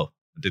no wobble.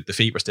 The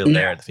feet were still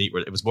there. The feet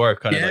were. It was more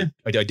kind of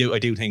like I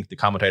do think the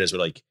commentators were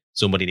like,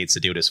 somebody needs to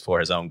do this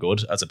for his own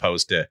good, as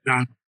opposed to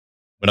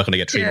we're not going to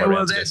get 3 more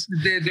rounds of this.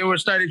 They were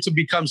starting to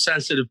become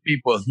sensitive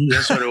people.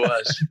 That's what it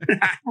was.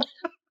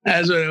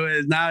 That's what it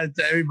was. Now it's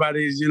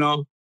everybody's.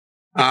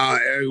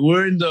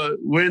 We're in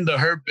the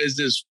hurt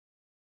business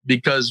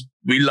because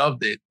we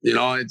loved it.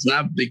 It's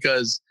not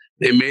because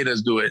they made us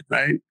do it,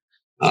 right?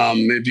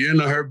 If you're in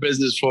the hurt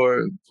business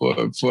for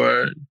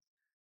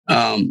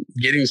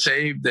getting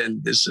saved,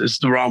 then it's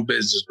the wrong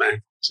business,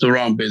 man. It's the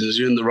wrong business.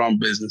 You're in the wrong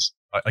business.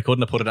 I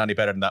couldn't have put it any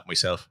better than that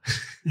myself.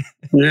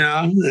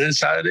 Yeah, that's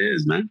how it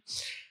is, man.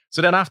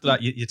 So then after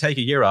that, you take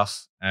a year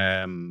off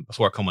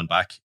before coming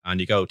back, and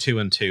you go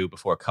 2-2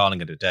 before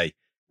calling it a day.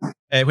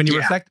 When you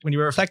reflect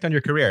on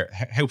your career,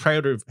 how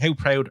proud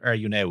are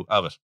you now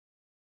of it?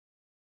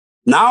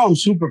 Now I'm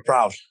super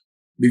proud.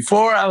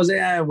 Before I was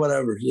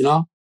whatever,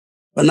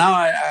 But now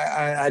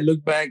I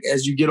look back.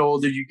 As you get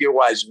older, you get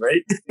wiser,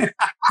 right?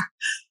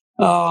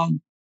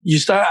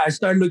 I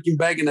start looking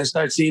back, and I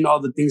start seeing all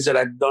the things that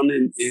I've done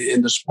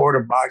in the sport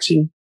of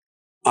boxing.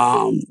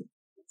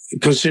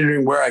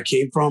 Considering where I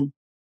came from,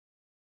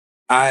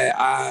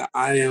 I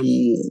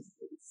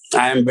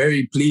am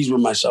very pleased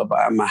with myself.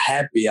 I'm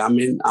happy. I'm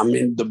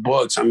in the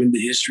books. I'm in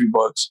the history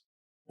books,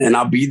 and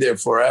I'll be there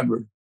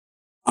forever.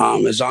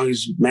 As long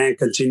as man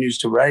continues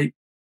to write,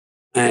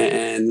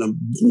 and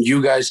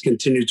you guys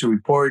continue to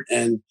report,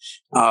 and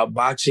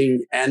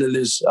boxing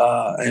analysts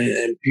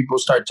and people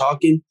start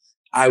talking,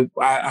 I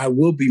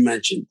will be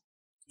mentioned.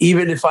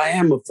 Even if I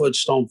am a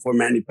footstone for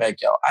Manny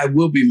Pacquiao, I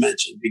will be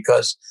mentioned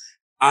because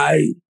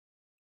I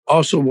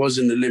also was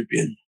an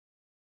Olympian.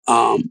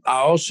 I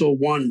also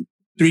won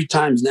 3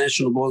 times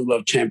National Golden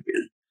Glove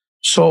champion.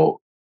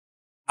 So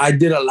I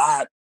did a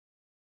lot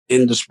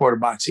in the sport of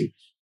boxing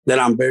that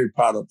I'm very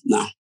proud of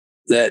now.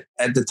 That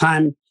at the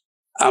time,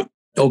 I'm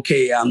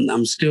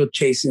still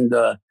chasing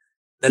the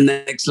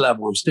next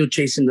level. I'm still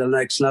chasing the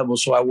next level.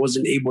 So I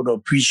wasn't able to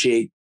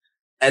appreciate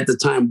at the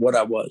time what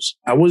I was.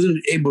 I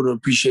wasn't able to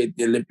appreciate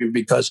the Olympian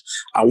because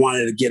I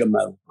wanted to get a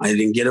medal. I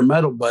didn't get a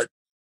medal, but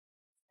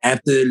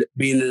After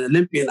being an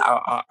Olympian,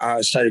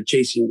 I started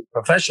chasing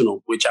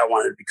professional, which I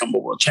wanted to become a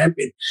world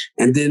champion,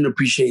 and didn't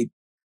appreciate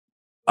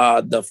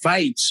the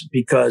fights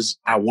because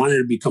I wanted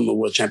to become a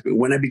world champion.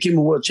 When I became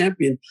a world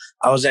champion,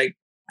 I was like,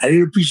 I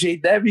didn't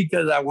appreciate that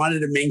because I wanted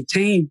to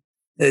maintain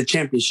the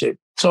championship.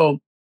 So,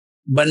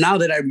 but now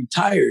that I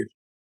retired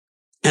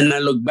and I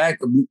look back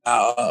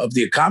of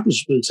the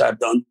accomplishments I've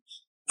done,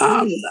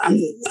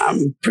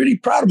 I'm pretty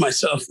proud of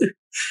myself.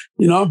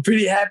 I'm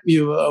pretty happy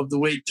of the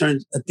way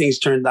things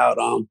turned out.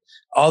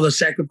 All the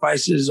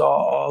sacrifices,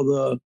 all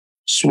the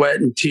sweat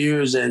and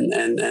tears,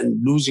 and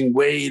losing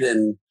weight,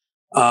 and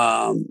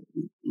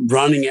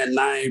running at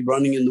night,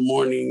 running in the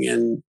morning,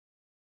 and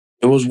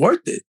it was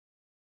worth it.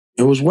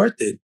 It was worth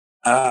it.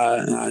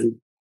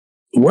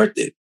 Worth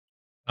it.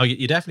 Oh,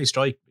 you definitely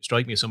strike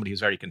me as somebody who's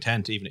very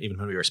content. Even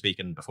when we were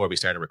speaking before we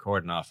started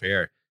recording off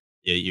air,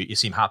 you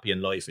seem happy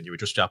in life, and you were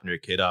just dropping your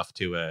kid off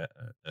to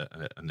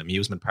an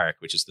amusement park,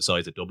 which is the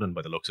size of Dublin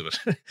by the looks of it.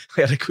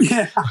 I had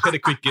a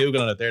quick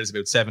Google on it. There's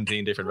about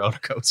 17 different roller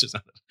coasters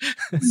on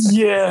it.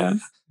 Yeah.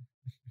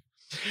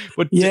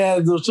 But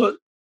so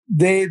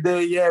we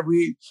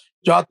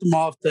dropped them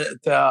off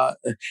to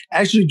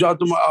actually dropped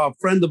them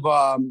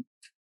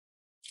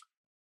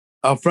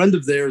a friend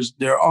of theirs,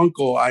 their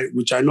uncle,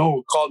 which I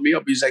know, called me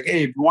up. He's like,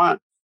 "Hey, if you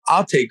want,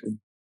 I'll take them."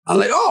 I'm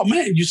like, "Oh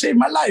man, you saved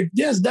my life."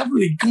 Yes,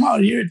 definitely. Come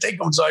on here and take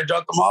them. So I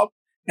dropped them off,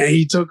 and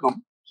he took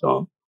them.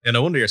 So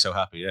no wonder you're so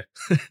happy. Yeah.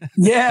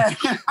 Yeah.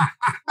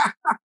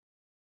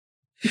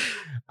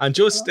 And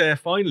just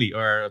finally,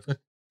 or I've got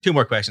two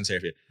more questions here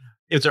for you.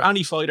 Is there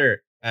any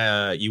fighter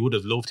you would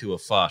have loved to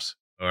have fought,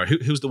 or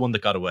who's the one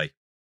that got away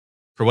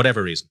for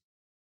whatever reason?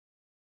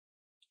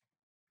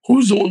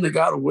 Who's the one that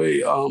got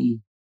away?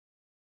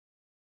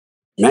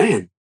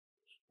 Man.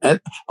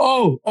 At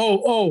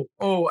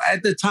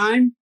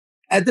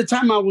the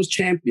time I was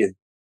champion.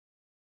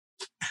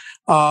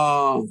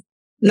 Not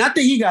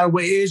that he got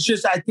away. It's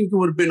just, I think it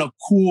would have been a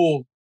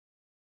cool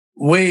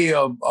way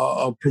of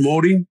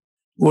promoting.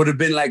 Would have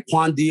been like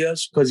Juan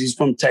Diaz, because he's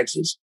from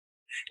Texas.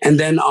 And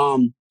then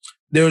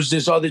there was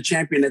this other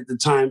champion at the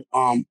time.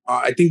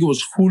 I think it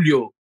was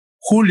Julio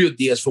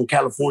Diaz from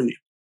California.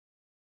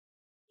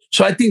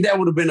 So I think that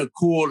would have been a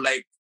cool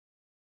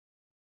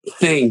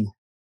thing.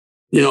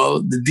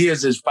 The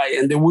Diaz's fight.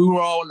 And then we were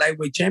all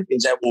lightweight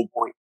champions at one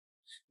point,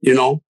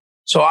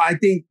 So I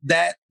think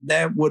that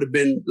would have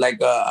been like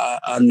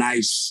a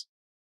nice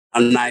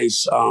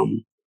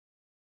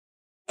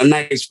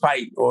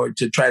fight, or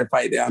to try to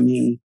fight. I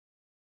mean,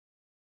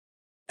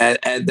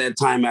 at that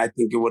time, I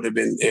think it would have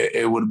been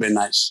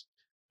nice.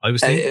 I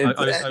was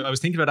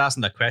thinking about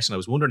asking that question. I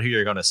was wondering who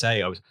you're going to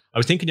say. I was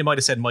thinking you might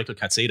have said Michael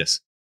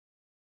Katsidis.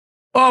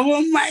 Oh,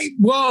 well, Mike.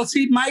 Well,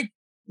 see, Mike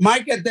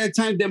at that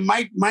time, then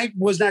Mike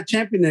was not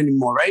champion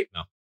anymore, right?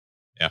 No.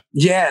 Yeah.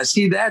 Yeah.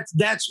 See,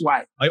 that's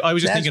why. I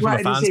was just thinking from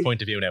a fan's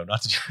point of view now,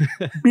 not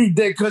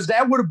because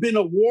that would have been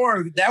a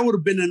war. That would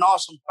have been an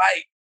awesome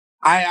fight.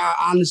 I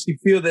honestly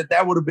feel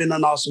that would have been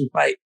an awesome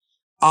fight.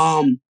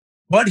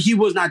 But he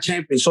was not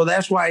champion, so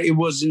that's why it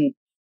wasn't.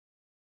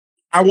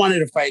 I wanted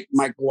to fight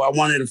Michael. I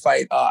wanted to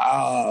fight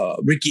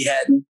Ricky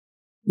Hatton.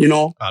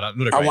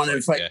 I wanted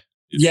to fight.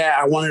 Yeah,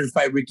 I wanted to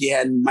fight Ricky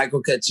Hatton,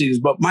 Michael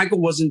Katsidis, but Michael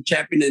wasn't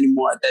champion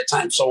anymore at that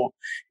time. So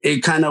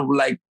it kind of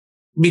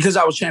because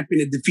I was champion,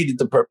 it defeated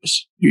the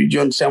purpose. You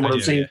understand what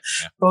I'm saying?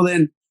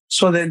 Yeah.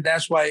 So then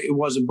that's why it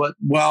wasn't. But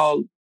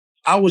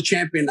I was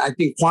champion. I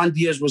think Juan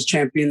Diaz was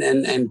champion,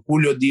 and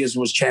Julio Diaz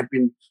was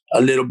champion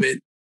a little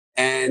bit.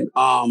 And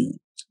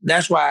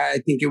that's why I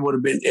think it would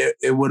have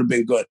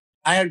been good.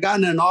 I had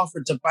gotten an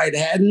offer to fight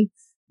Hatton,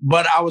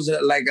 but I was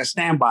like a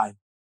standby.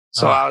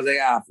 So I was like,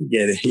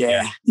 forget it.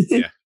 Yeah.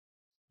 Yeah.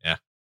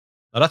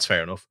 No, that's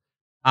fair enough.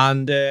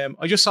 And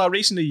I just saw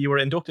recently you were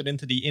inducted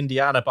into the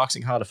Indiana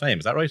Boxing Hall of Fame.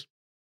 Is that right?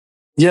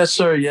 Yes,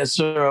 sir. Yes,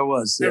 sir. I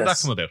was. How did that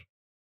come about?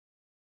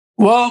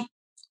 Well,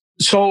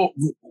 so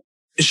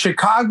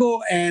Chicago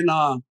and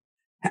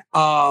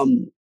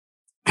Hammond,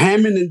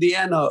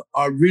 Indiana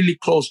are really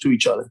close to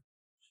each other.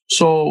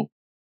 So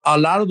a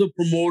lot of the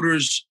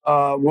promoters,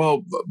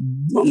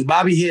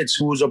 Bobby Hitz,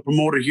 who was a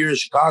promoter here in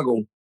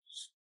Chicago,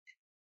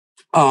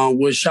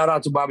 was shout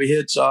out to Bobby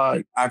Hitz.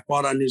 I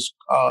fought on his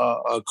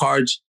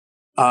cards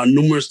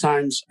numerous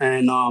times,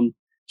 and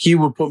he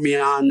would put me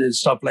on and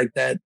stuff like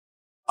that.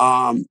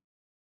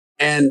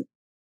 And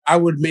I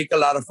would make a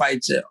lot of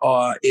fights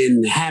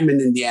in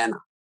Hammond, Indiana.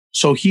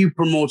 So he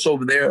promotes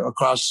over there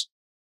across,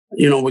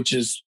 which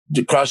is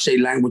the cross state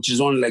line, which is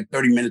only like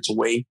 30 minutes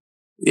away,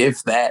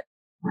 if that,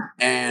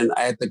 and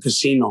at the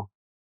casino.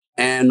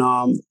 And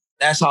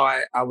that's how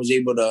I was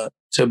able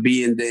to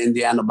be in the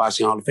Indiana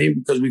Boxing Hall of Fame,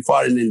 because we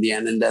fought in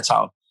Indiana, and that's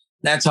how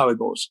it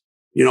goes.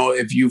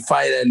 If you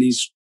fight at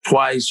least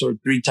twice or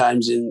three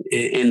times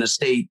in a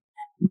state,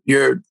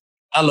 you're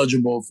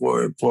eligible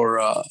for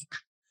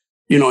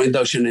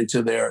induction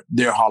into their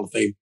Hall of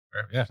Fame.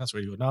 Yeah, that's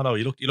really good. No,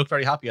 you look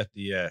very happy at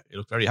the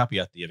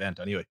event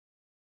anyway.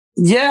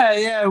 Yeah,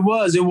 it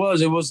was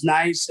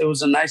nice. It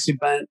was a nice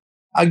event.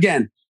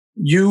 Again,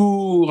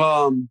 you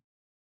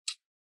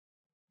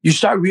you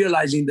start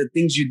realizing the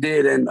things you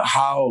did and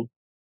how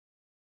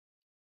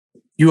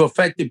you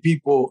affected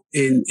people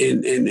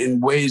in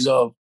ways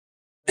of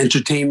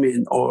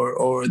entertainment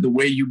or the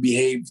way you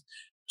behaved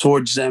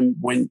towards them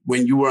when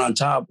you were on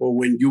top or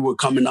when you were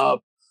coming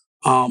up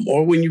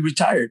or when you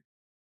retired.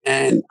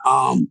 And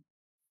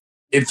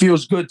it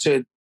feels good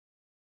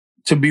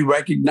to be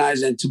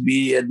recognized and to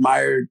be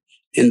admired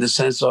in the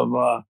sense of,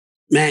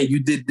 man,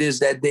 you did this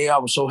that day. I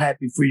was so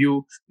happy for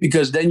you,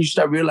 because then you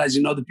start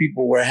realizing other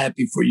people were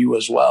happy for you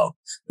as well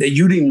that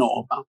you didn't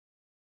know about,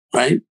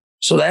 right?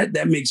 So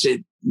that makes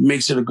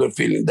it a good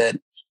feeling that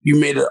you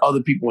made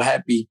other people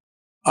happy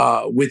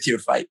with your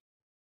fight.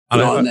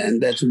 And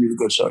that's a really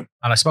good story.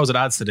 And I suppose it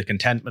adds to the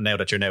contentment now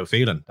that you're now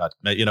feeling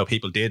that, you know,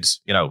 people did,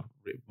 you know,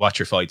 watch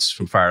your fights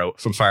from far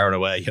and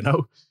away, you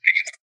know?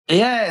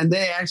 Yeah, and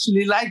they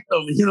actually liked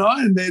them, you know,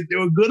 and they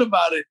were good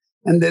about it,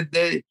 and that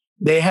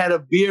they had a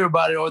beer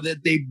about it, or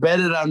that they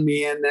betted on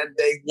me and that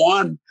they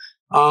won.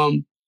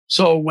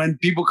 So when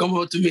people come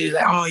up to me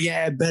like, oh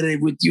yeah, I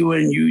betted with you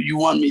and you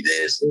won me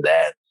this and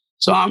that.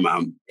 So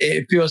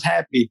it feels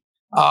happy.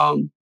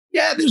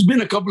 Yeah, there's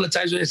been a couple of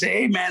times where they say,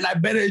 hey man, I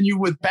betted on you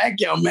with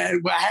Pacquiao, man.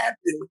 What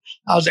happened?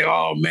 I was like,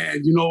 oh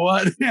man, you know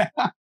what?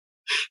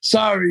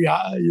 Sorry,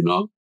 you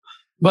know.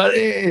 But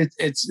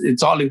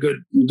it's all in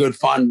good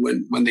fun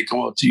when they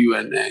come up to you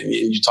and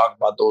you talk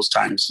about those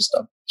times and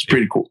stuff. It's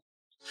pretty cool.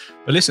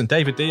 Well, listen,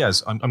 David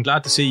Diaz, I'm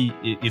glad to see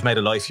you've made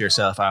a life for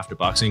yourself after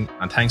boxing,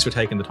 and thanks for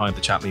taking the time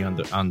to chat me on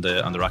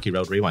the Rocky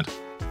Road Rewind.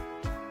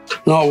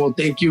 No, well,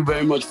 thank you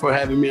very much for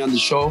having me on the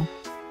show.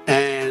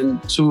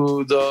 And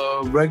to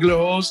the regular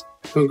host,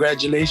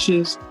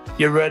 congratulations.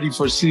 Get ready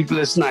for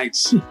sleepless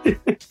nights.